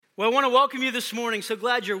Well, I want to welcome you this morning. So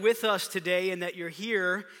glad you're with us today and that you're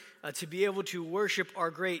here to be able to worship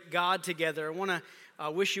our great God together. I want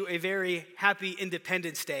to wish you a very happy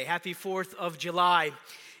Independence Day. Happy 4th of July.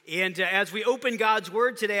 And as we open God's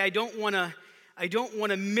Word today, I don't want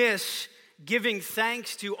to miss giving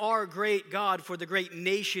thanks to our great God for the great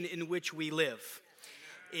nation in which we live.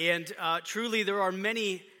 And truly, there are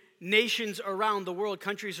many nations around the world,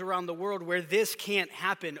 countries around the world, where this can't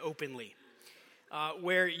happen openly.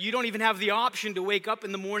 Where you don't even have the option to wake up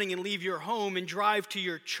in the morning and leave your home and drive to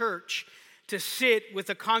your church to sit with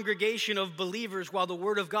a congregation of believers while the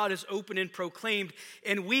Word of God is open and proclaimed.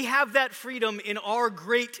 And we have that freedom in our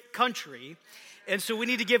great country. And so we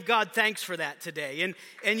need to give God thanks for that today.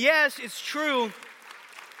 And yes, it's true.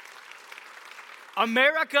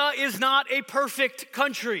 America is not a perfect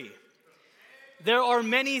country. There are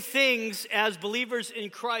many things as believers in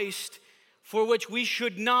Christ for which we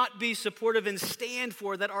should not be supportive and stand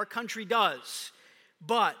for that our country does.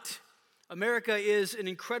 But America is an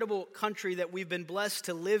incredible country that we've been blessed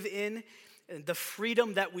to live in. And the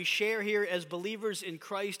freedom that we share here as believers in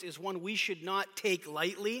Christ is one we should not take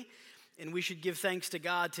lightly. And we should give thanks to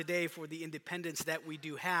God today for the independence that we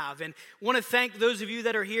do have. And I want to thank those of you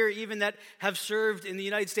that are here, even that have served in the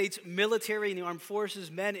United States military and the armed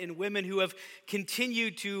forces, men and women who have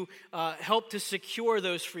continued to help to secure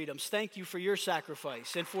those freedoms. Thank you for your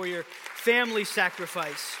sacrifice and for your family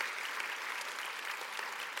sacrifice.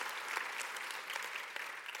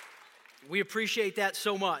 We appreciate that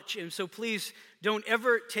so much. And so please don't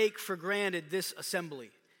ever take for granted this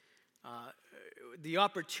assembly. The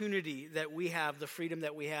opportunity that we have, the freedom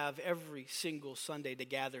that we have every single Sunday to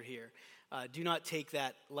gather here. Do not take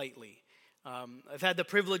that lightly. I've had the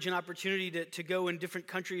privilege and opportunity to go in different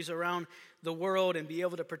countries around the world and be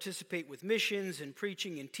able to participate with missions and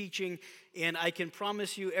preaching and teaching. And I can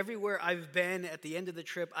promise you, everywhere I've been at the end of the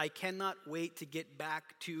trip, I cannot wait to get back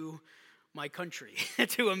to my country,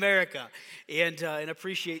 to America, and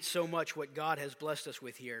appreciate so much what God has blessed us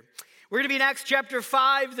with here. We're going to be in Acts chapter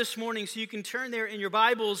 5 this morning, so you can turn there in your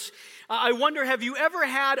Bibles. I wonder, have you ever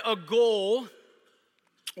had a goal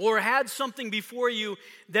or had something before you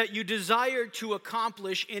that you desired to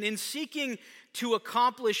accomplish, and in seeking to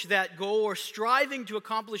accomplish that goal or striving to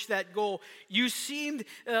accomplish that goal, it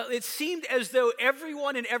seemed as though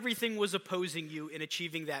everyone and everything was opposing you in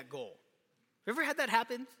achieving that goal? Have you ever had that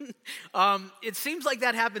happen? It seems like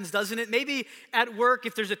that happens, doesn't it? Maybe at work,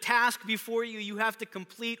 if there's a task before you, you have to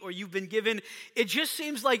complete or you've been given, it just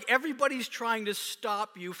seems like everybody's trying to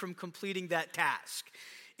stop you from completing that task.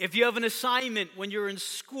 If you have an assignment when you're in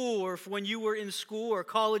school or when you were in school or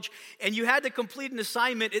college and you had to complete an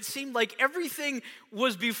assignment, it seemed like everything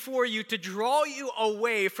was before you to draw you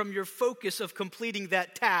away from your focus of completing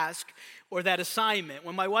that task or that assignment.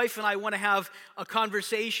 When my wife and I want to have a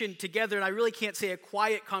conversation together, and I really can't say a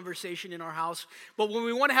quiet conversation in our house, but when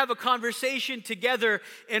we want to have a conversation together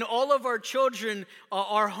and all of our children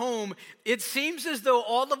are home, it seems as though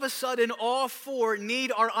all of a sudden all four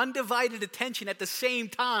need our undivided attention at the same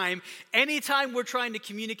time anytime we're trying to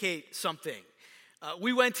communicate something.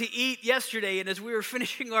 We went to eat yesterday, and as we were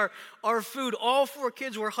finishing our food, all four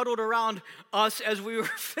kids were huddled around us as we were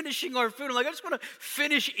finishing our food. I'm like, I just want to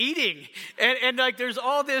finish eating. And like, there's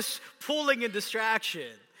all this pulling and distraction.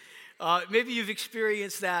 Maybe you've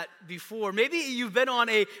experienced that before. Maybe you've been on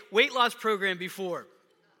a weight loss program before.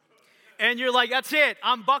 And you're like, that's it.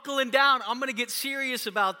 I'm buckling down. I'm going to get serious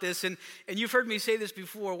about this. And you've heard me say this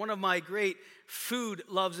before. One of my great food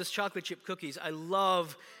loves is chocolate chip cookies. I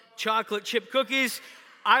love chocolate chip cookies.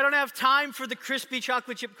 I don't have time for the crispy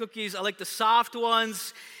chocolate chip cookies. I like the soft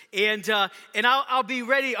ones. And I'll be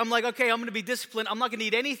ready. I'm like, okay, I'm going to be disciplined. I'm not going to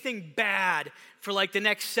eat anything bad for like the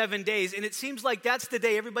next 7 days. And it seems like that's the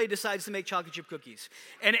day everybody decides to make chocolate chip cookies.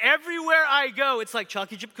 And everywhere I go, it's like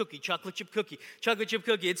chocolate chip cookie, chocolate chip cookie, chocolate chip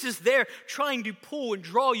cookie. It's just there trying to pull and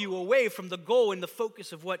draw you away from the goal and the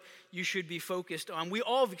focus of what you should be focused on. We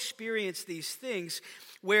all have experienced these things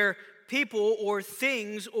where people or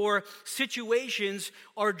things or situations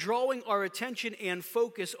are drawing our attention and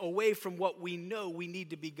focus away from what we know we need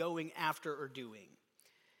to be going after or doing.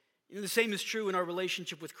 You know, the same is true in our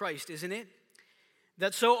relationship with Christ, isn't it?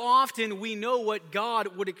 That so often we know what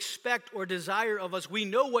God would expect or desire of us. We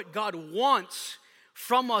know what God wants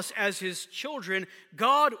from us as His children.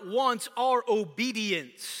 God wants our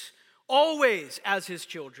obedience, always as His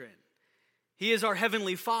children. He is our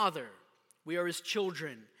Heavenly Father. We are His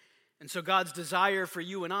children. And so God's desire for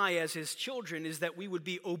you and I as His children is that we would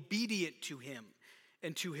be obedient to Him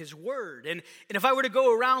and to His Word. And if I were to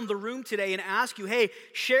go around the room today and ask you, hey,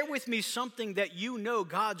 share with me something that you know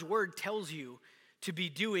God's Word tells you to be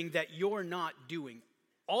doing that you're not doing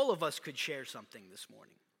all of us could share something this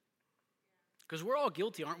morning. Because we're all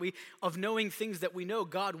guilty, aren't we, of knowing things that we know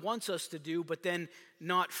God wants us to do, but then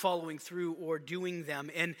not following through or doing them.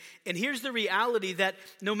 And here's the reality that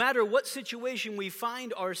no matter what situation we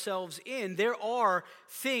find ourselves in, there are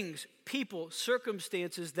things, people,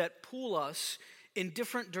 circumstances that pull us in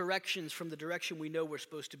different directions from the direction we know we're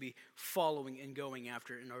supposed to be following and going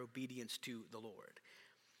after in our obedience to the Lord.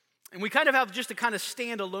 And we kind of have just a kind of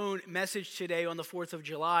standalone message today on the 4th of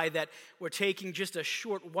July that we're taking just a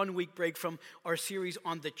short 1-week break from our series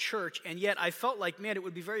on the church. And yet I felt like, man, it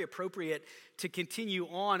would be very appropriate to continue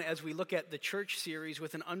on as we look at the church series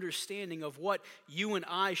with an understanding of what you and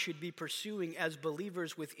I should be pursuing as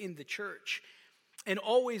believers within the church. And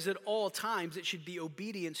always at all times, it should be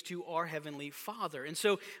obedience to our Heavenly Father. And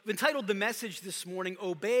so I've entitled the message this morning,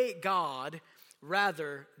 Obey God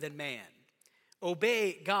Rather Than Man.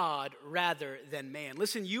 Obey God rather than man.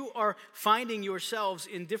 Listen, you are finding yourselves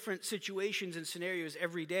in different situations and scenarios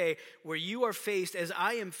every day where you are faced, as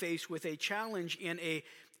I am faced, with a challenge and a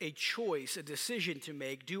choice, a decision to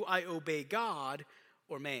make. Do I obey God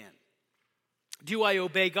or man? Do I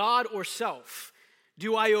obey God or self?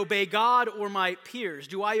 Do I obey God or my peers?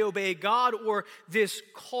 Do I obey God or this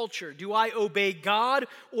culture? Do I obey God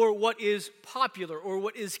or what is popular or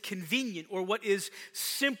what is convenient or what is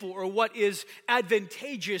simple or what is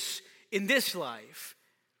advantageous in this life?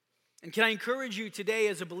 And can I encourage you today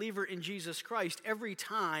as a believer in Jesus Christ, every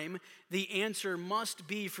time the answer must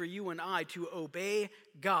be for you and I to obey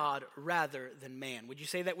God rather than man. Would you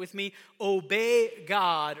say that with me? Obey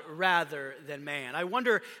God rather than man. I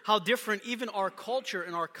wonder how different even our culture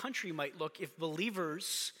and our country might look if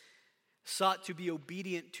believers sought to be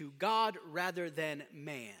obedient to God rather than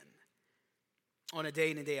man on a day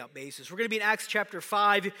in and day out basis. We're going to be in Acts chapter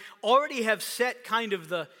 5. Already have set kind of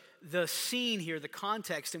the scene here, the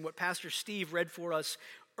context, and what Pastor Steve read for us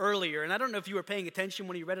earlier. And I don't know if you were paying attention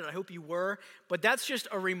when he read it. I hope you were. But that's just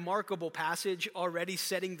a remarkable passage already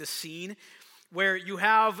setting the scene where you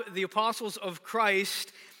have the apostles of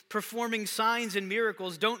Christ performing signs and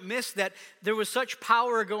miracles. Don't miss that there was such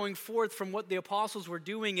power going forth from what the apostles were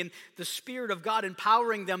doing and the Spirit of God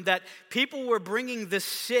empowering them that people were bringing the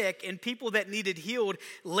sick and people that needed healed,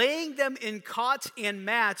 laying them in cots and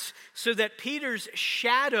mats so that Peter's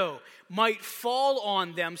shadow might fall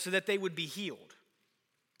on them so that they would be healed.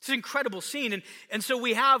 It's an incredible scene. And so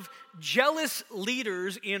we have jealous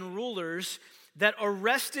leaders and rulers that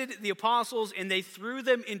arrested the apostles and they threw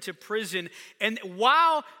them into prison. And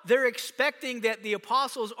while they're expecting that the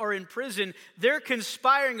apostles are in prison, they're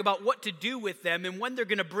conspiring about what to do with them and when they're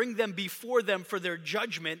going to bring them before them for their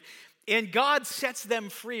judgment. And God sets them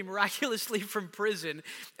free miraculously from prison.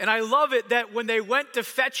 And I love it that when they went to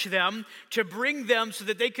fetch them, to bring them so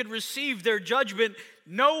that they could receive their judgment,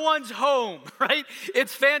 no one's home, right?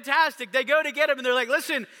 It's fantastic. They go to get them and they're like,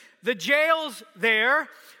 listen, the jail's there.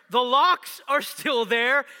 The locks are still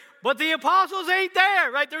there, but the apostles ain't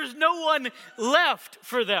there, right? There's no one left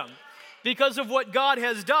for them because of what God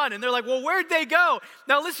has done. And they're like, well, where'd they go?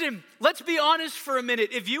 Now listen, let's be honest for a minute.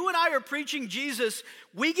 If you and I are preaching Jesus,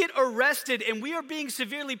 we get arrested and we are being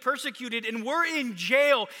severely persecuted and we're in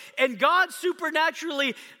jail and God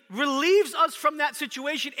supernaturally relieves us from that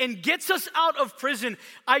situation and gets us out of prison.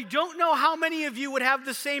 I don't know how many of you would have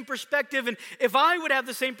the same perspective, and if I would have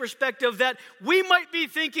the same perspective, that we might be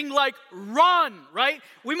thinking like, run, right?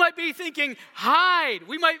 We might be thinking, hide.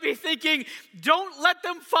 We might be thinking, don't let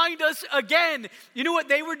them find us again. You know what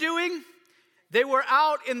they were doing? They were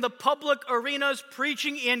out in the public arenas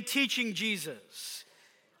preaching and teaching Jesus.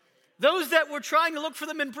 Those that were trying to look for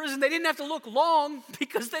them in prison, they didn't have to look long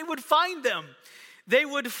because they would find them. They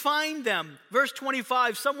would find them. Verse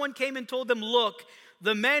 25, someone came and told them, look,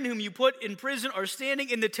 the men whom you put in prison are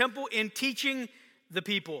standing in the temple and teaching the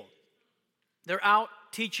people. They're out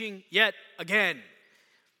teaching yet again.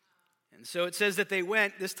 And so it says that they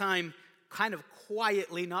went, this time kind of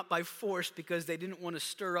quietly, not by force, because they didn't want to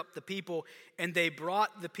stir up the people, and they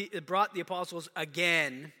brought the apostles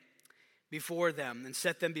again before them and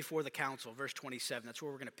set them before the council. Verse 27, that's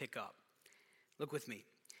where we're going to pick up. Look with me.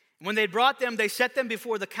 When they brought them, they set them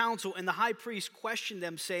before the council, and the high priest questioned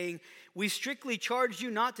them, saying, we strictly charged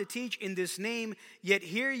you not to teach in this name, yet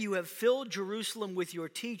here you have filled Jerusalem with your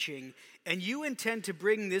teaching, and you intend to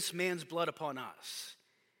bring this man's blood upon us.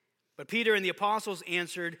 But Peter and the apostles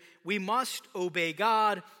answered, we must obey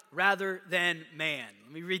God rather than man.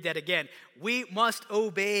 Let me read that again. We must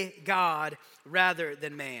obey God rather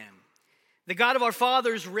than man. The God of our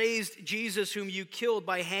fathers raised Jesus, whom you killed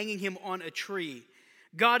by hanging him on a tree.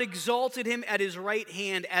 God exalted him at his right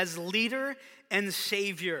hand as leader and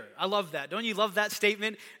Savior. I love that. Don't you love that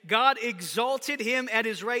statement? God exalted him at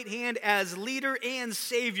his right hand as leader and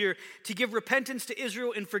Savior to give repentance to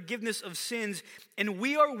Israel and forgiveness of sins. And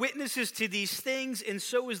we are witnesses to these things, and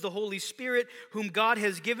so is the Holy Spirit, whom God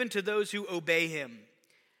has given to those who obey him.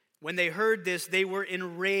 When they heard this, they were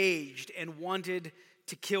enraged and wanted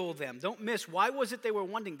to kill them. Don't miss, why was it they were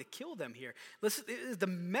wanting to kill them here? Listen, the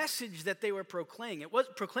message that they were proclaiming.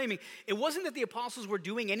 It wasn't that the apostles were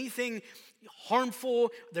doing anything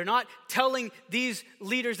harmful. They're not telling these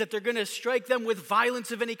leaders that they're going to strike them with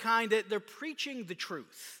violence of any kind. They're preaching the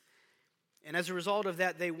truth. And as a result of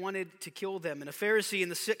that, they wanted to kill them. And a Pharisee in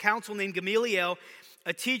the council named Gamaliel,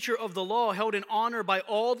 a teacher of the law held in honor by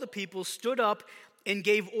all the people, stood up and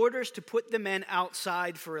gave orders to put the men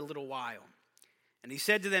outside for a little while. And he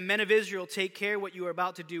said to them, "Men of Israel, take care what you are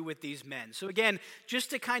about to do with these men." So again,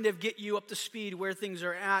 just to kind of get you up to speed where things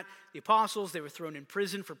are at, the apostles, they were thrown in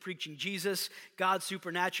prison for preaching Jesus. God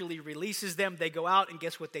supernaturally releases them. They go out, and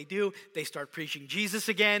guess what they do? They start preaching Jesus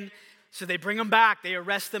again. So they bring them back, they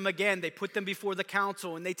arrest them again, they put them before the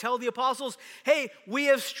council, and they tell the apostles, "Hey, we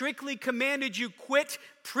have strictly commanded you, quit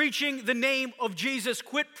preaching the name of Jesus.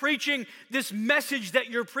 Quit preaching this message that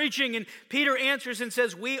you're preaching." And Peter answers and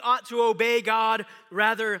says, "We ought to obey God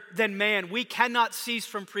rather than man. We cannot cease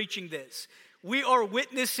from preaching this. We are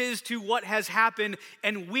witnesses to what has happened,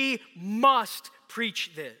 and we must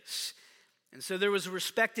preach this." And so there was a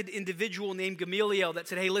respected individual named Gamaliel that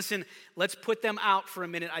said, "Hey, listen, let's put them out for a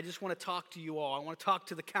minute. I just want to talk to you all. I want to talk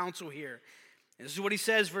to the council here." And this is what he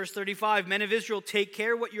says, verse 35, "Men of Israel, take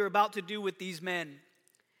care what you're about to do with these men.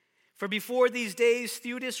 For before these days,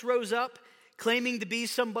 Theudas rose up, claiming to be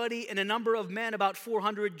somebody, and a number of men, about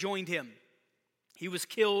 400, joined him. He was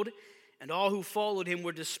killed, and all who followed him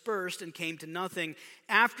were dispersed and came to nothing.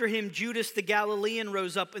 After him, Judas the Galilean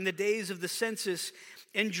rose up in the days of the census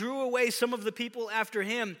and drew away some of the people after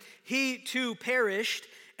him. He too perished,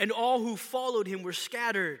 and all who followed him were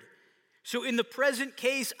scattered. So in the present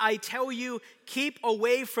case, I tell you, keep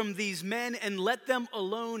away from these men and let them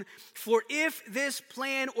alone. For if this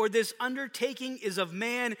plan or this undertaking is of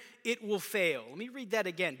man, it will fail." Let me read that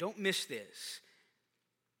again. Don't miss this.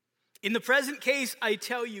 "In the present case, I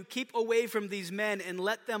tell you, keep away from these men and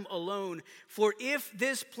let them alone. For if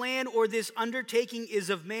this plan or this undertaking is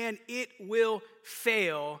of man, it will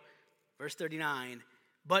fail." Verse 39,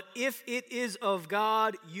 "But if it is of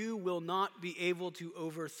God, you will not be able to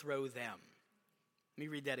overthrow them." Let me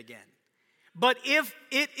read that again. "But if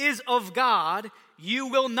it is of God, you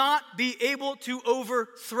will not be able to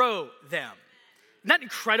overthrow them." Isn't that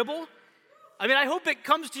incredible? I mean, I hope it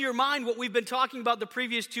comes to your mind what we've been talking about the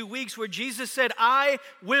previous 2 weeks, where Jesus said, "I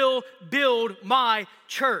will build my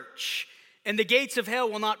church, and the gates of hell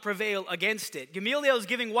will not prevail against it." Gamaliel is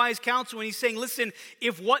giving wise counsel, and he's saying, listen,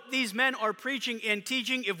 if what these men are preaching and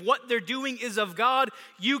teaching, if what they're doing is of God,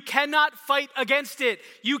 you cannot fight against it.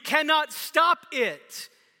 You cannot stop it.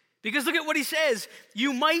 Because look at what he says.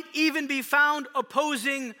 You might even be found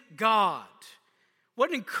opposing God. What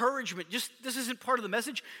an encouragement. This isn't part of the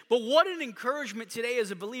message, but what an encouragement today as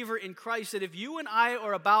a believer in Christ, that if you and I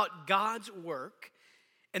are about God's work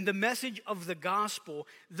and the message of the gospel,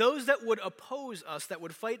 those that would oppose us, that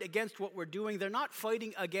would fight against what we're doing, they're not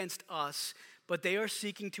fighting against us, but they are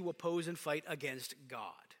seeking to oppose and fight against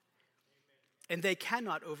God. And they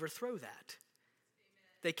cannot overthrow that.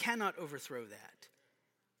 They cannot overthrow that.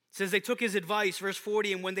 It says they took his advice, verse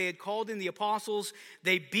 40, "And when they had called in the apostles,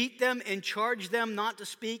 they beat them and charged them not to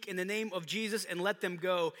speak in the name of Jesus and let them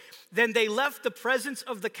go. Then they left the presence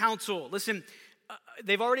of the council." Listen,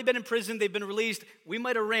 they've already been in prison, they've been released. We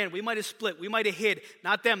might have ran, we might have split, we might have hid.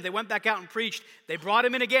 Not them. They went back out and preached. They brought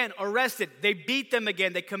him in again, arrested. They beat them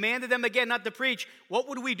again. They commanded them again not to preach. What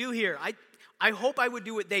would we do here? I hope I would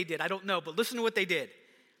do what they did. I don't know, but listen to what they did.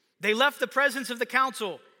 They left the presence of the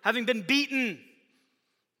council, having been beaten,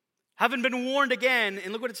 having been warned again,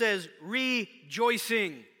 and look what it says,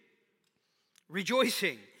 rejoicing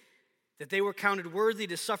that they were counted worthy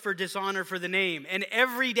to suffer dishonor for the name. And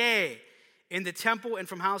every day in the temple and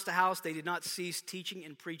from house to house, they did not cease teaching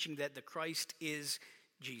and preaching that the Christ is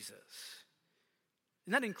Jesus.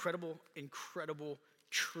 Isn't that incredible,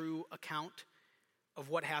 true account of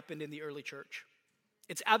what happened in the early church?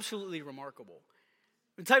 It's absolutely remarkable.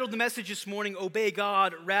 I entitled the message this morning, "Obey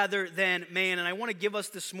God Rather Than Man." And I want to give us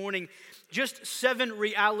this morning just 7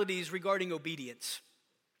 realities regarding obedience.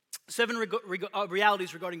 7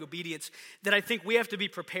 realities regarding obedience that I think we have to be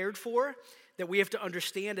prepared for, that we have to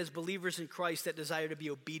understand as believers in Christ that desire to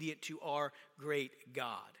be obedient to our great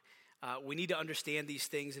God. we need to understand these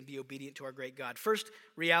things and be obedient to our great God. First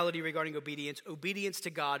reality regarding obedience: obedience to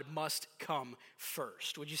God must come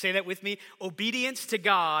first. Would you say that with me? Obedience to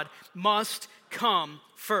God must come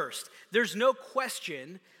first. There's no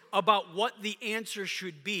question about what the answer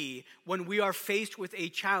should be when we are faced with a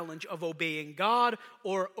challenge of obeying God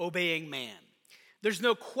or obeying man. There's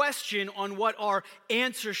no question on what our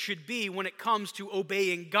answer should be when it comes to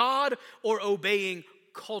obeying God or obeying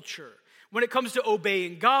culture. When it comes to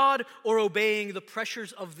obeying God or obeying the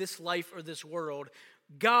pressures of this life or this world,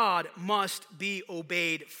 God must be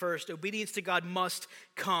obeyed first. Obedience to God must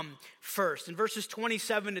come first. In verses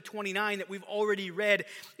 27 to 29 that we've already read,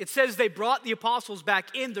 it says they brought the apostles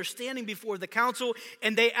back in. They're standing before the council,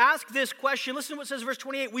 and they ask this question. Listen to what it says in verse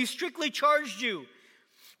 28. We strictly charge you.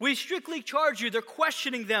 They're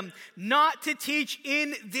questioning them not to teach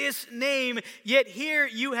in this name, yet here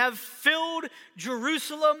you have filled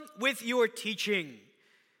Jerusalem with your teaching.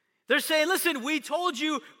 They're saying, listen, we told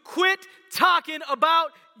you, quit talking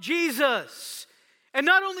about Jesus. And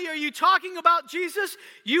not only are you talking about Jesus,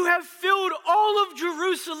 you have filled all of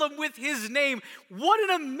Jerusalem with his name. What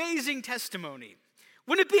an amazing testimony.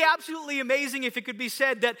 Wouldn't it be absolutely amazing if it could be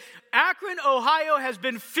said that Akron, Ohio has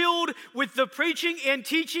been filled with the preaching and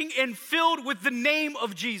teaching and filled with the name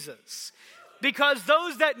of Jesus? Because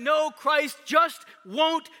those that know Christ just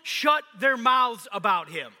won't shut their mouths about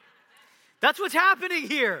him. That's what's happening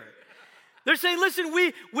here. They're saying, listen,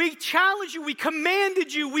 we challenged you, we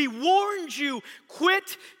commanded you, we warned you,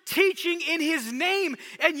 quit teaching in his name,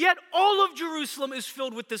 and yet all of Jerusalem is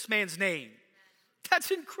filled with this man's name. That's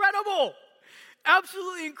incredible.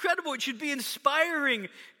 Absolutely incredible. It should be inspiring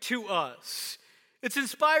to us. It's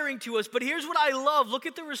inspiring to us. But here's what I love. Look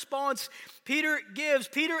at the response Peter gives.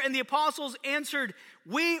 Peter and the apostles answered,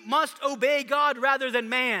 we must obey God rather than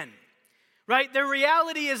man. Right? The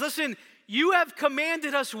reality is, listen, you have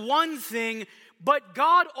commanded us one thing, but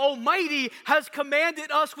God Almighty has commanded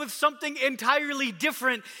us with something entirely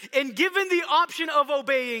different. And given the option of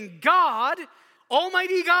obeying God,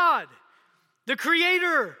 Almighty God, the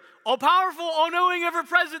Creator, all-powerful, all-knowing,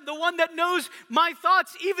 ever-present, the one that knows my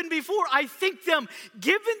thoughts even before I think them,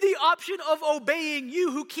 given the option of obeying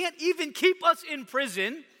you who can't even keep us in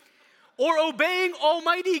prison, or obeying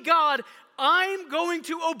Almighty God, I'm going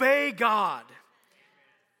to obey God.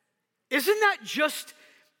 Isn't that just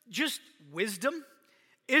wisdom?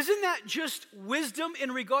 Isn't that just wisdom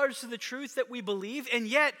in regards to the truth that we believe? And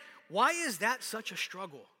yet, why is that such a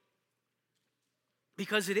struggle?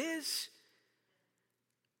 Because it is.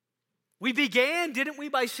 We began, didn't we,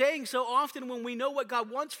 by saying so often when we know what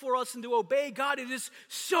God wants for us and to obey God, it is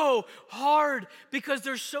so hard because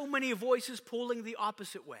there's so many voices pulling the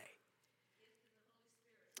opposite way.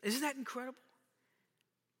 Isn't that incredible?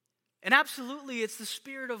 And absolutely, it's the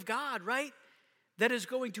Spirit of God, right, that is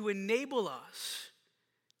going to enable us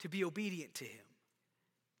to be obedient to him.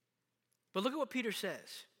 But look at what Peter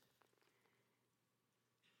says.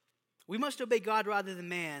 We must obey God rather than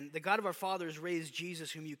man. The God of our fathers raised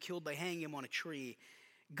Jesus, whom you killed by hanging him on a tree.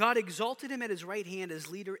 God exalted him at his right hand as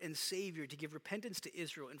leader and savior to give repentance to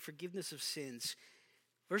Israel and forgiveness of sins.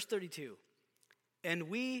 Verse 32. And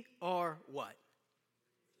we are what?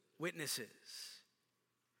 Witnesses.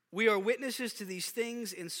 We are witnesses to these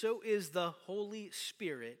things, and so is the Holy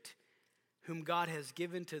Spirit, whom God has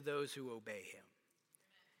given to those who obey him.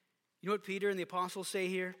 You know what Peter and the apostles say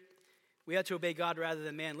here? We have to obey God rather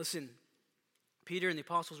than man. Listen, Peter and the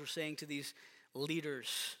apostles were saying to these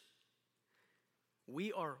leaders,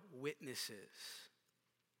 we are witnesses.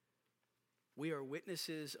 We are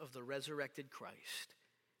witnesses of the resurrected Christ.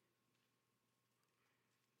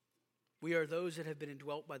 We are those that have been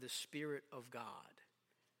indwelt by the Spirit of God.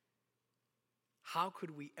 How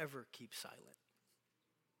could we ever keep silent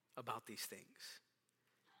about these things?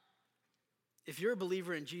 If you're a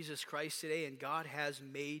believer in Jesus Christ today and God has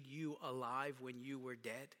made you alive when you were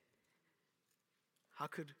dead, how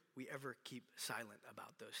could we ever keep silent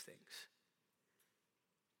about those things?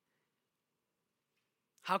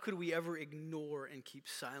 How could we ever ignore and keep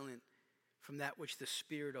silent from that which the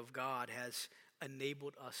Spirit of God has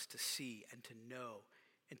enabled us to see and to know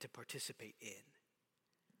and to participate in?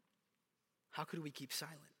 How could we keep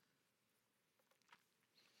silent?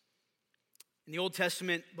 In the Old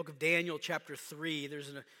Testament, book of Daniel, chapter 3,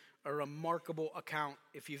 there's a remarkable account.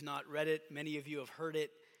 If you've not read it, many of you have heard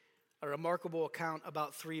it. A remarkable account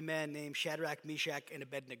about three men named Shadrach, Meshach, and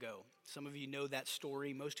Abednego. Some of you know that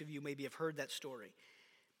story. Most of you maybe have heard that story.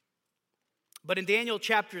 But in Daniel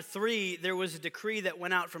chapter 3, there was a decree that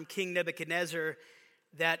went out from King Nebuchadnezzar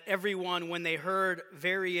that everyone, when they heard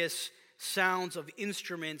various sounds of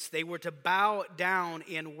instruments, they were to bow down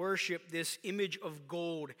and worship this image of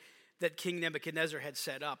gold that King Nebuchadnezzar had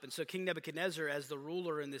set up. And so King Nebuchadnezzar, as the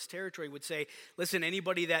ruler in this territory, would say, listen,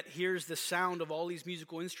 anybody that hears the sound of all these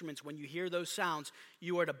musical instruments, when you hear those sounds,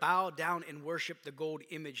 you are to bow down and worship the gold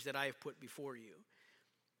image that I have put before you.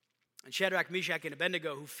 And Shadrach, Meshach, and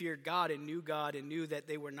Abednego, who feared God and knew that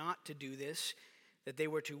they were not to do this, that they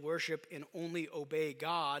were to worship and only obey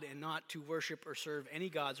God and not to worship or serve any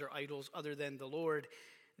gods or idols other than the Lord,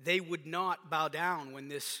 they would not bow down when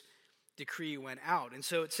this decree went out. And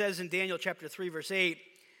so it says in Daniel chapter 3, verse 8,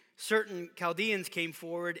 certain Chaldeans came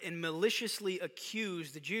forward and maliciously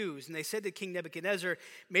accused the Jews. And they said to King Nebuchadnezzar,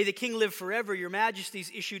 may the king live forever. Your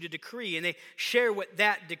majesties issued a decree. And they share what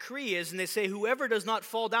that decree is. And they say, whoever does not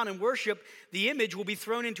fall down and worship the image will be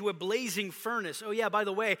thrown into a blazing furnace. Oh yeah, by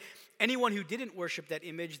the way, anyone who didn't worship that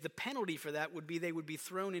image, the penalty for that would be they would be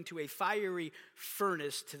thrown into a fiery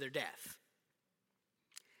furnace to their death.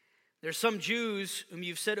 There's some Jews whom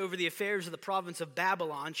you've set over the affairs of the province of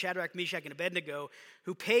Babylon, Shadrach, Meshach, and Abednego,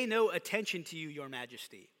 who pay no attention to you, your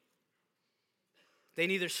majesty. They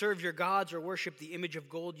neither serve your gods or worship the image of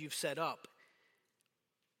gold you've set up.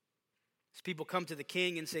 As people come to the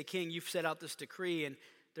king and say, King, you've set out this decree, and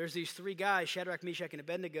there's these three guys, Shadrach, Meshach, and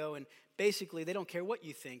Abednego, and basically they don't care what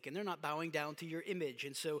you think, and they're not bowing down to your image.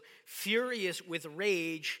 And so, furious with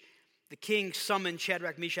rage, the king summoned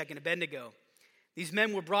Shadrach, Meshach, and Abednego. These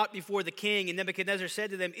men were brought before the king, and Nebuchadnezzar said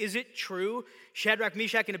to them, is it true, Shadrach,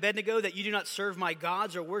 Meshach, and Abednego, that you do not serve my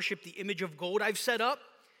gods or worship the image of gold I've set up?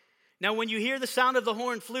 Now when you hear the sound of the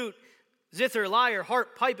horn, flute, zither, lyre,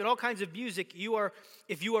 harp, pipe, and all kinds of music,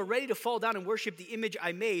 if you are ready to fall down and worship the image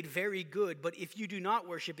I made, very good. But if you do not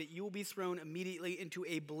worship it, you will be thrown immediately into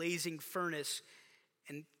a blazing furnace.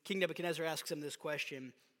 And King Nebuchadnezzar asks him this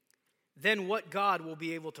question, then what God will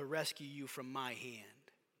be able to rescue you from my hand?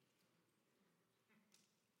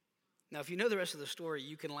 Now, if you know the rest of the story,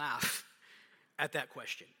 you can laugh at that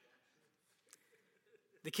question.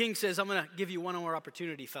 The king says, I'm going to give you one more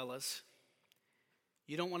opportunity, fellas.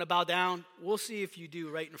 You don't want to bow down? We'll see if you do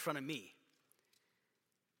right in front of me.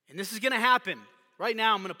 And this is going to happen. Right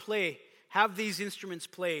now, I'm going to have these instruments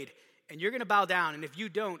played, and you're going to bow down. And if you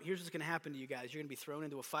don't, here's what's going to happen to you guys. You're going to be thrown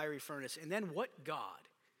into a fiery furnace. And then what God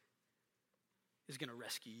is going to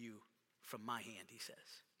rescue you from my hand, he says.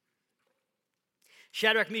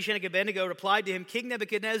 Shadrach, Meshach, and Abednego replied to him, King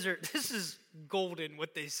Nebuchadnezzar, this is golden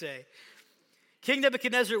what they say. King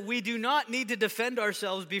Nebuchadnezzar, we do not need to defend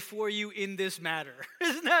ourselves before you in this matter.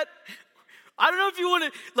 Isn't that? I don't know if you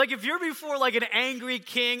want to, if you're before an angry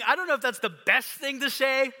king, I don't know if that's the best thing to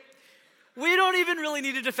say. We don't even really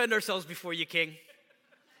need to defend ourselves before you, king.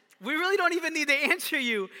 We really don't even need to answer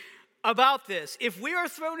you about this. If we are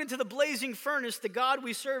thrown into the blazing furnace, the God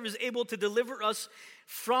we serve is able to deliver us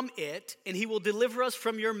from it, and he will deliver us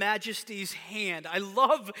from your majesty's hand. I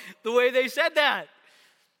love the way they said that.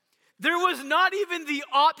 There was not even the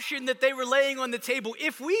option that they were laying on the table.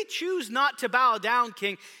 If we choose not to bow down,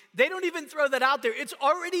 king, they don't even throw that out there. It's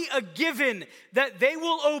already a given that they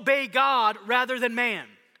will obey God rather than man.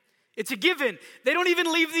 It's a given. They don't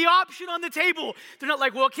even leave the option on the table. They're not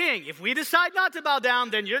like, well, king, if we decide not to bow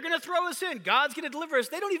down, then you're going to throw us in. God's going to deliver us.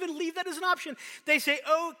 They don't even leave that as an option. They say,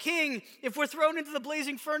 oh, king, if we're thrown into the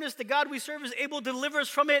blazing furnace, the God we serve is able to deliver us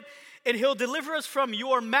from it, and he'll deliver us from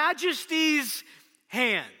your majesty's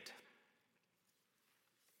hand.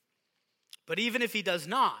 But even if he does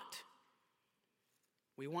not,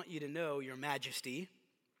 we want you to know, your majesty,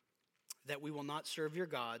 that we will not serve your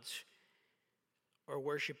gods or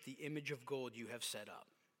worship the image of gold you have set up.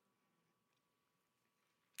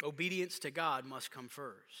 Obedience to God must come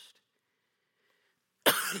first.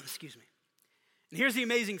 Excuse me. And here's the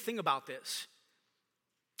amazing thing about this.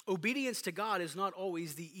 Obedience to God is not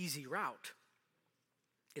always the easy route.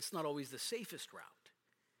 It's not always the safest route.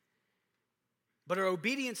 But our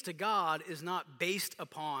obedience to God is not based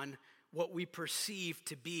upon what we perceive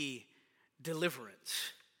to be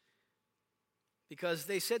deliverance. Because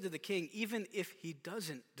they said to the king, even if he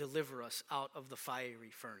doesn't deliver us out of the fiery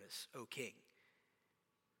furnace, O king,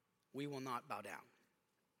 we will not bow down.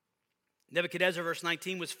 Nebuchadnezzar, verse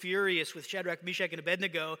 19, was furious with Shadrach, Meshach, and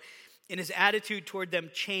Abednego, and his attitude toward them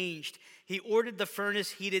changed. He ordered the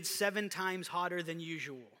furnace heated 7 times hotter than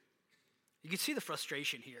usual. You can see the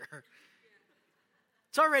frustration here.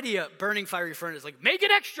 It's already a burning fiery furnace. Make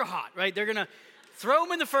it extra hot, right? They're going to throw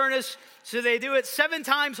him in the furnace, so they do it 7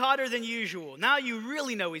 times hotter than usual. Now you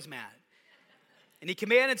really know he's mad. And he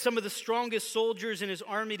commanded some of the strongest soldiers in his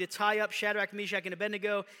army to tie up Shadrach, Meshach, and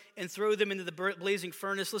Abednego and throw them into the blazing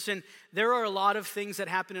furnace. Listen, there are a lot of things that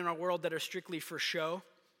happen in our world that are strictly for show.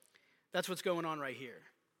 That's what's going on right here.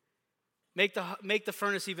 Make the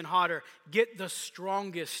furnace even hotter. Get the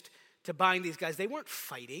strongest to bind these guys. They weren't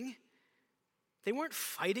fighting. They weren't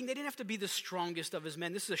fighting. They didn't have to be the strongest of his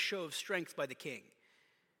men. This is a show of strength by the king.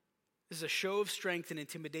 This is a show of strength and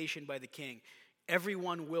intimidation by the king.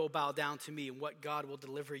 Everyone will bow down to me, and what God will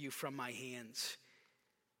deliver you from my hands.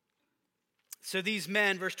 So these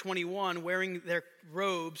men, verse 21, wearing their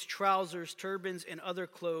robes, trousers, turbans, and other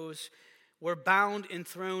clothes, were bound and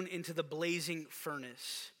thrown into the blazing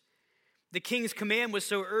furnace. The king's command was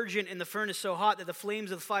so urgent and the furnace so hot that the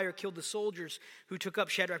flames of the fire killed the soldiers who took up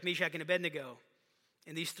Shadrach, Meshach, and Abednego.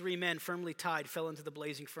 And these three men, firmly tied, fell into the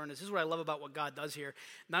blazing furnace. This is what I love about what God does here.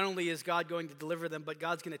 Not only is God going to deliver them, but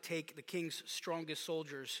God's going to take the king's strongest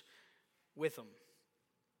soldiers with him.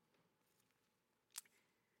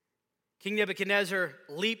 King Nebuchadnezzar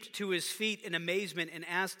leaped to his feet in amazement and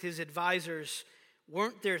asked his advisors,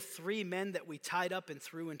 "Weren't there 3 men that we tied up and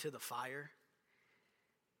threw into the fire?"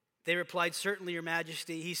 They replied, "Certainly, your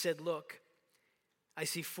majesty." He said, "Look, I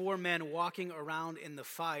see 4 men walking around in the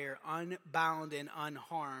fire, unbound and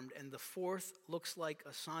unharmed, and the 4th looks like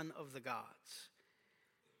a son of the gods."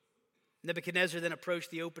 Nebuchadnezzar then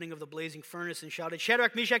approached the opening of the blazing furnace and shouted,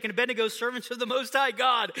 "Shadrach, Meshach, and Abednego, servants of the Most High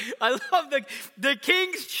God." I love the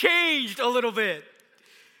king's changed a little bit.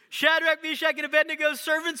 "Shadrach, Meshach, and Abednego,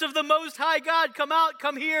 servants of the Most High God, come out,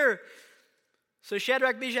 come here." So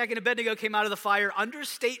Shadrach, Meshach, and Abednego came out of the fire.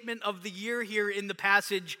 Understatement of the year here in the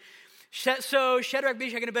passage. So Shadrach,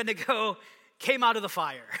 Meshach, and Abednego came out of the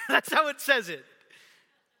fire. That's how it says it.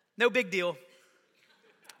 No big deal.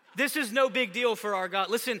 This is no big deal for our God.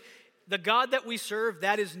 Listen, the God that we serve,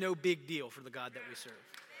 that is no big deal for the God that we serve.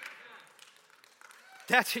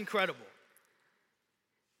 That's incredible.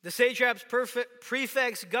 The satraps,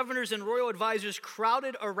 prefects, governors, and royal advisors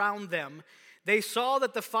crowded around them. They saw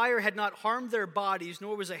that the fire had not harmed their bodies,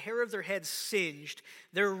 nor was a hair of their heads singed.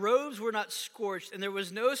 Their robes were not scorched, and there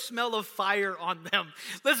was no smell of fire on them.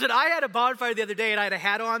 Listen, I had a bonfire the other day, and I had a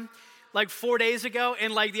hat on like 4 days ago.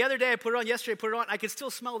 And like the other day, I put it on, yesterday I put it on. I could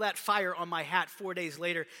still smell that fire on my hat 4 days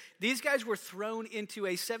later. These guys were thrown into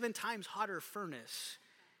a 7 times hotter furnace.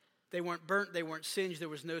 They weren't burnt, they weren't singed, there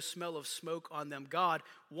was no smell of smoke on them. God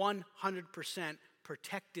 100%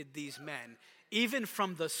 protected these men. Even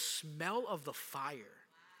from the smell of the fire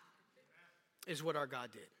is what our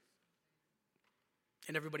God did.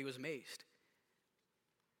 And everybody was amazed.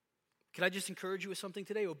 Can I just encourage you with something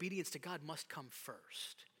today? Obedience to God must come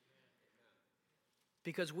first.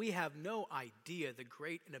 Because we have no idea the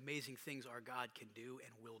great and amazing things our God can do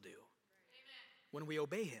and will do when we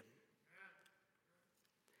obey him.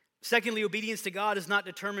 Secondly, obedience to God is not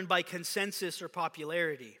determined by consensus or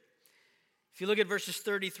popularity. If you look at verses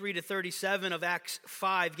 33 to 37 of Acts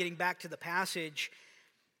 5, getting back to the passage,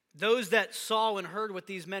 those that saw and heard what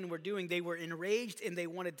these men were doing, they were enraged and they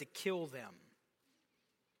wanted to kill them.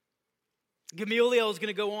 Gamaliel is going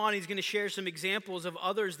to go on. He's going to share some examples of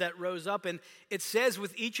others that rose up. And it says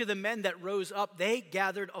with each of the men that rose up, they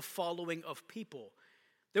gathered a following of people.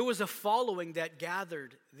 There was a following that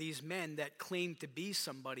gathered these men that claimed to be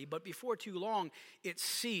somebody. But before too long, it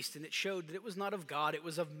ceased and it showed that it was not of God, it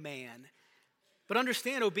was of man. But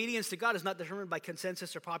understand, obedience to God is not determined by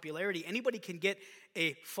consensus or popularity. Anybody can get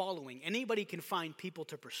a following. Anybody can find people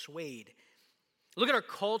to persuade. Look at our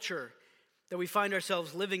culture that we find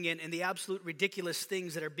ourselves living in and the absolute ridiculous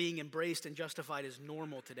things that are being embraced and justified as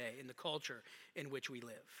normal today in the culture in which we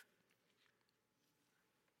live.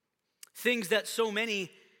 Things that so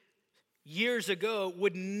many years ago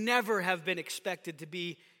would never have been expected to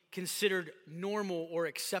be considered normal or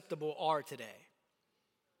acceptable are today.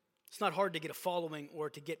 It's not hard to get a following or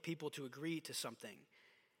to get people to agree to something.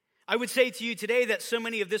 I would say to you today that so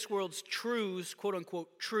many of this world's truths, quote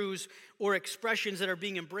unquote truths, or expressions that are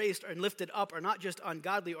being embraced and lifted up are not just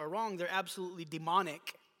ungodly or wrong, they're absolutely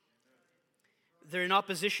demonic. They're in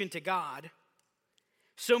opposition to God.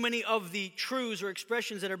 So many of the truths or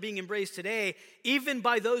expressions that are being embraced today, even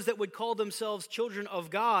by those that would call themselves children of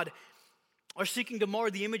God, are seeking to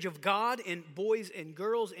mar the image of God in boys and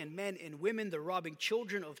girls and men and women. They're robbing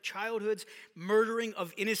children of childhoods, murdering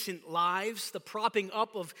of innocent lives, the propping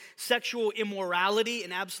up of sexual immorality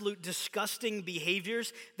and absolute disgusting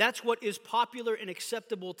behaviors. That's what is popular and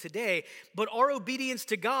acceptable today. But our obedience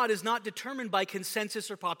to God is not determined by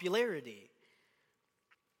consensus or popularity.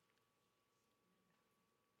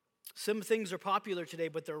 Some things are popular today,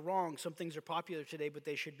 but they're wrong. Some things are popular today, but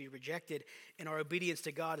they should be rejected. And our obedience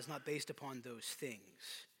to God is not based upon those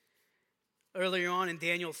things. Earlier on in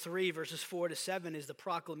Daniel 3, verses 4 to 7 is the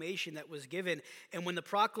proclamation that was given. And when the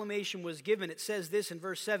proclamation was given, it says this in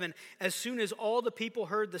verse 7, "As soon as all the people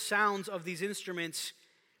heard the sounds of these instruments,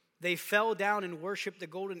 they fell down and worshiped the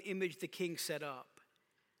golden image the king set up."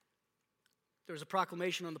 There was a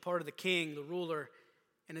proclamation on the part of the king, the ruler,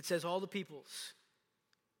 And it says all the peoples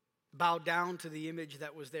bowed down to the image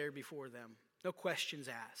that was there before them. No questions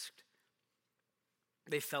asked.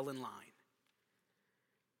 They fell in line.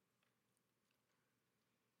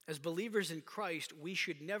 As believers in Christ, we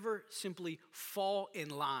should never simply fall in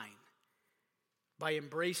line by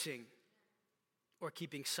embracing or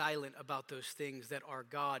keeping silent about those things that our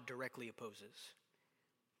God directly opposes.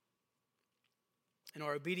 And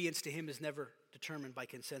our obedience to him is never determined by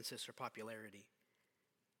consensus or popularity.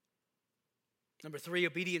 Number 3,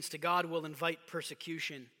 obedience to God will invite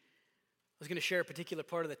persecution. I was going to share a particular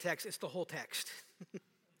part of the text. It's the whole text.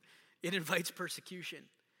 It invites persecution.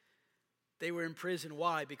 They were in prison.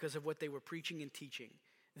 Why? Because of what they were preaching and teaching.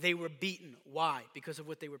 They were beaten. Why? Because of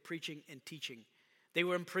what they were preaching and teaching. They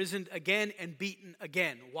were imprisoned again and beaten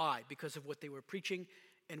again. Why? Because of what they were preaching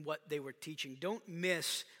and what they were teaching. Don't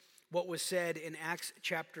miss what was said in Acts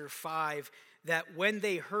chapter 5, that when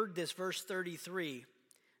they heard this, verse 33,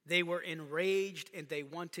 they were enraged and they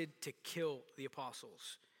wanted to kill the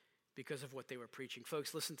apostles because of what they were preaching.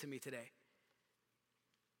 Folks, listen to me today.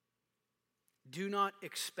 Do not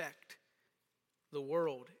expect the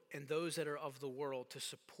world and those that are of the world to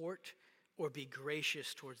support or be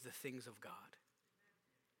gracious towards the things of God.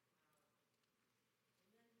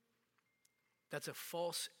 That's a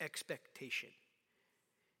false expectation.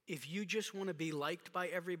 If you just want to be liked by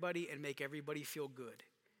everybody and make everybody feel good,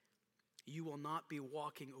 you will not be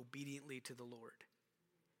walking obediently to the Lord.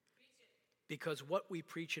 Because what we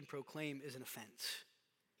preach and proclaim is an offense.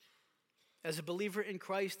 As a believer in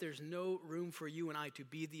Christ, there's no room for you and I to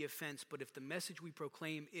be the offense, but if the message we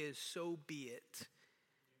proclaim is, so be it,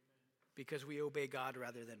 because we obey God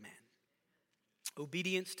rather than man.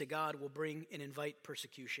 Obedience to God will bring and invite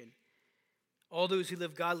persecution. All those who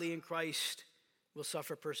live godly in Christ will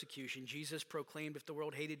suffer persecution. Jesus proclaimed, if the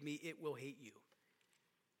world hated me, it will hate you.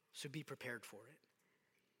 So be prepared for it.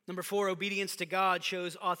 Number 4, obedience to God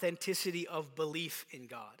shows authenticity of belief in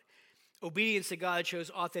God. Obedience to God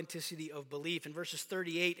shows authenticity of belief. In verses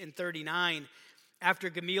 38 and 39, after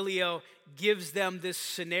Gamaliel gives them this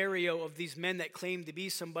scenario of these men that claimed to be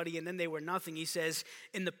somebody and then they were nothing, he says,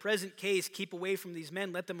 in the present case, keep away from these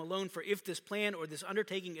men, let them alone, for if this plan or this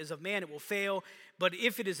undertaking is of man, it will fail. But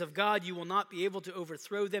if it is of God, you will not be able to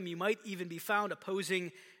overthrow them. You might even be found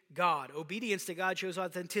opposing God. Obedience to God shows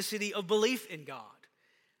authenticity of belief in God.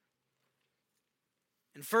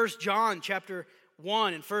 In 1 John chapter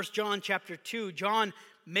 1 and 1 John chapter 2, John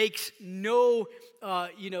makes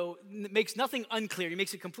makes nothing unclear. He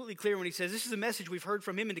makes it completely clear when he says, this is a message we've heard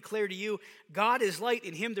from him and declare to you, God is light,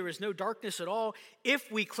 in him there is no darkness at all.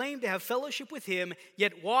 If we claim to have fellowship with him,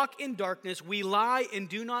 yet walk in darkness, we lie and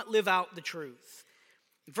do not live out the truth.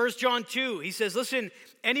 In 1 John 2, he says, listen,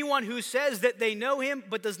 anyone who says that they know him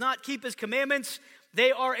but does not keep his commandments,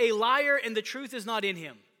 they are a liar and the truth is not in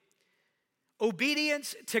him.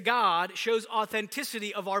 Obedience to God shows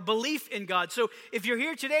authenticity of our belief in God. So if you're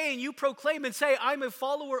here today and you proclaim and say, I'm a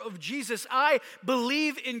follower of Jesus, I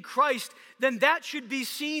believe in Christ, then that should be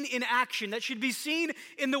seen in action. That should be seen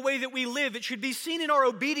in the way that we live. It should be seen in our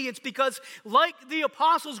obedience, because like the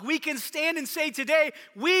apostles, we can stand and say today,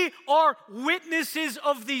 we are witnesses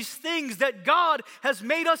of these things, that God has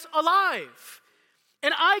made us alive.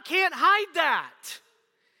 And I can't hide that.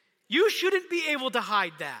 You shouldn't be able to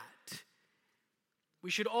hide that. We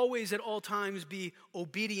should always at all times be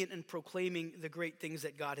obedient and proclaiming the great things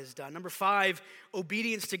that God has done. Number 5,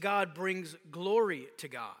 obedience to God brings glory to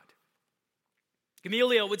God.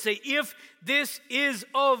 Gamaliel would say, if this is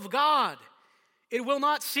of God, it will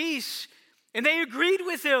not cease. And they agreed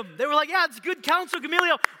with him. They were like, yeah, it's good counsel,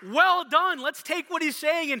 Gamaliel. Well done. Let's take what he's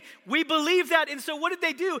saying. And we believe that. And so what did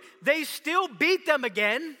they do? They still beat them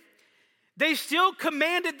again. They still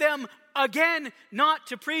commanded them again not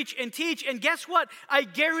to preach and teach. And guess what? I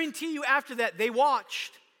guarantee you after that, they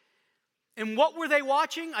watched. And what were they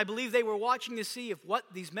watching? I believe they were watching to see if what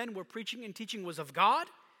these men were preaching and teaching was of God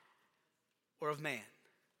or of man.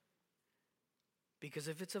 Because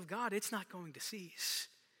if it's of God, it's not going to cease.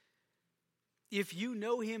 If you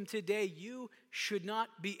know him today, you should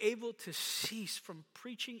not be able to cease from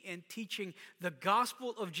preaching and teaching the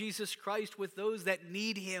gospel of Jesus Christ with those that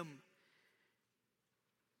need him.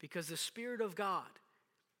 Because the Spirit of God,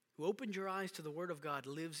 who opened your eyes to the Word of God,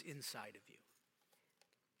 lives inside of you.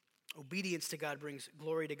 Obedience to God brings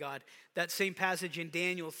glory to God. That same passage in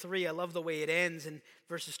Daniel 3, I love the way it ends in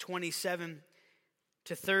verses 27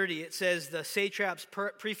 to 30. It says, the satraps,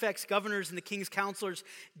 prefects, governors, and the king's counselors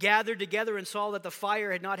gathered together and saw that the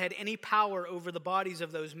fire had not had any power over the bodies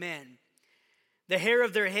of those men. The hair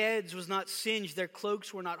of their heads was not singed, their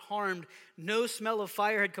cloaks were not harmed, no smell of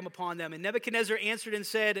fire had come upon them. And Nebuchadnezzar answered and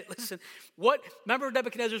said, listen, remember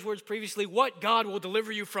Nebuchadnezzar's words previously, what God will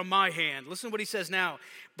deliver you from my hand? Listen to what he says now.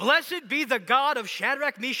 Blessed be the God of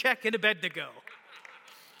Shadrach, Meshach, and Abednego,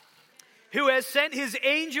 who has sent his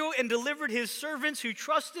angel and delivered his servants who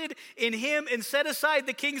trusted in him and set aside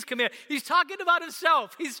the king's command. He's talking about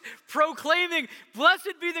himself. He's proclaiming,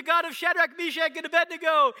 blessed be the God of Shadrach, Meshach, and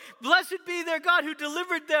Abednego. Blessed be their God who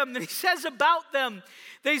delivered them. And he says about them,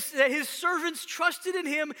 that his servants trusted in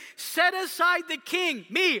him, set aside the king,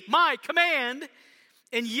 my command,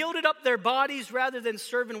 and yielded up their bodies rather than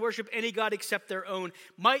serve and worship any god except their own.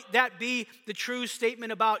 Might that be the true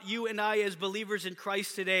statement about you and I as believers in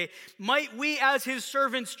Christ today? Might we as his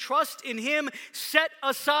servants trust in him, set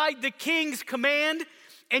aside the king's command,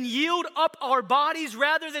 and yield up our bodies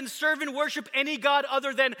rather than serve and worship any god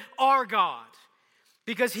other than our God?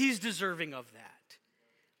 Because he's deserving of that.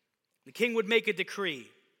 The king would make a decree.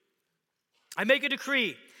 I make a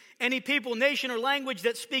decree. Any people, nation, or language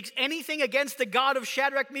that speaks anything against the God of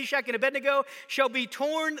Shadrach, Meshach, and Abednego shall be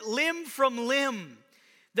torn limb from limb.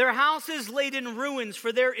 Their houses laid in ruins,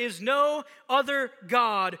 for there is no other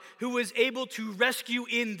God who is able to rescue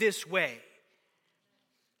in this way.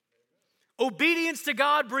 Obedience to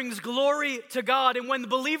God brings glory to God. And when the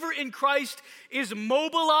believer in Christ is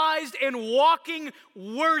mobilized and walking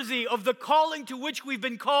worthy of the calling to which we've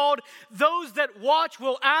been called, those that watch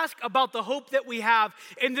will ask about the hope that we have.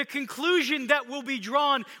 And the conclusion that will be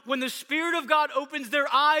drawn when the Spirit of God opens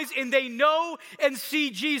their eyes and they know and see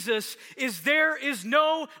Jesus is there is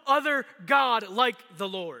no other God like the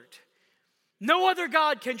Lord. No other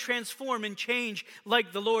God can transform and change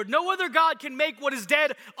like the Lord. No other God can make what is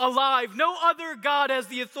dead alive. No other God has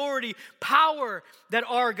the authority, power that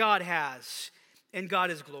our God has. And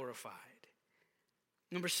God is glorified.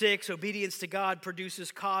 Number 6, obedience to God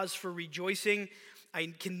produces cause for rejoicing.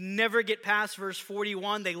 I can never get past verse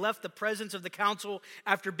 41. They left the presence of the council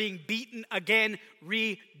after being beaten again,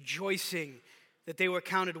 rejoicing that they were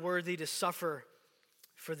counted worthy to suffer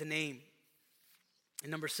for the name. And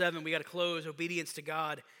number 7, we got to close. Obedience to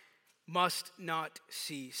God must not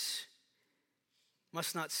cease.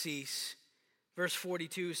 Must not cease. Verse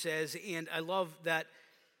 42 says, and I love that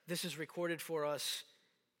this is recorded for us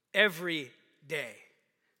every day.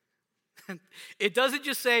 It doesn't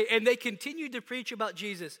just say, and they continued to preach about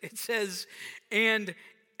Jesus. It says, and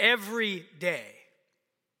every day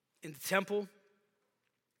in the temple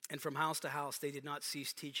and from house to house, they did not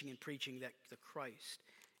cease teaching and preaching that the Christ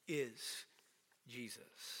is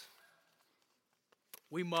Jesus.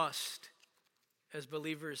 We must, as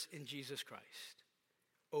believers in Jesus Christ,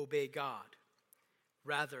 obey God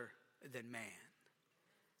rather than man.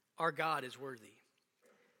 Our God is worthy.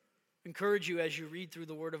 Encourage you as you read through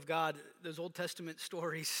the Word of God, those Old Testament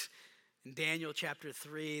stories in Daniel chapter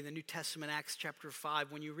 3, the New Testament Acts chapter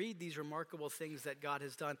 5. When you read these remarkable things that God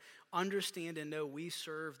has done, understand and know we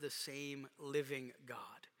serve the same living God.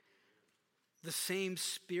 The same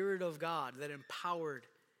Spirit of God that empowered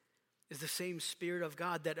is the same Spirit of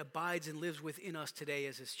God that abides and lives within us today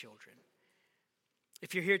as his children.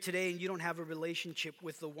 If you're here today and you don't have a relationship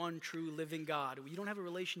with the one true living God, you don't have a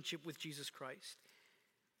relationship with Jesus Christ,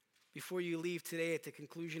 before you leave today at the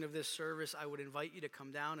conclusion of this service, I would invite you to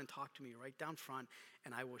come down and talk to me right down front,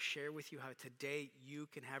 and I will share with you how today you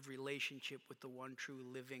can have relationship with the one true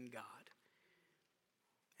living God,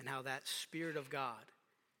 and how that Spirit of God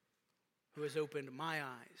who has opened my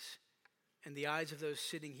eyes and the eyes of those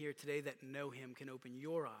sitting here today that know him can open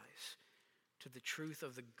your eyes to the truth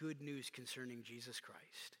of the good news concerning Jesus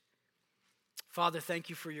Christ. Father, thank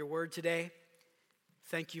you for your word today.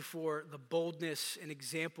 Thank you for the boldness and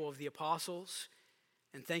example of the apostles.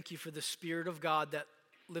 And thank you for the Spirit of God that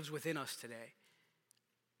lives within us today.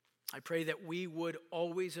 I pray that we would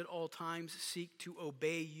always at all times seek to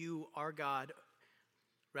obey you, our God,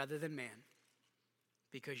 rather than man,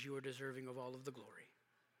 because you are deserving of all of the glory.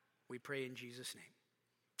 We pray in Jesus' name.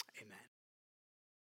 Amen.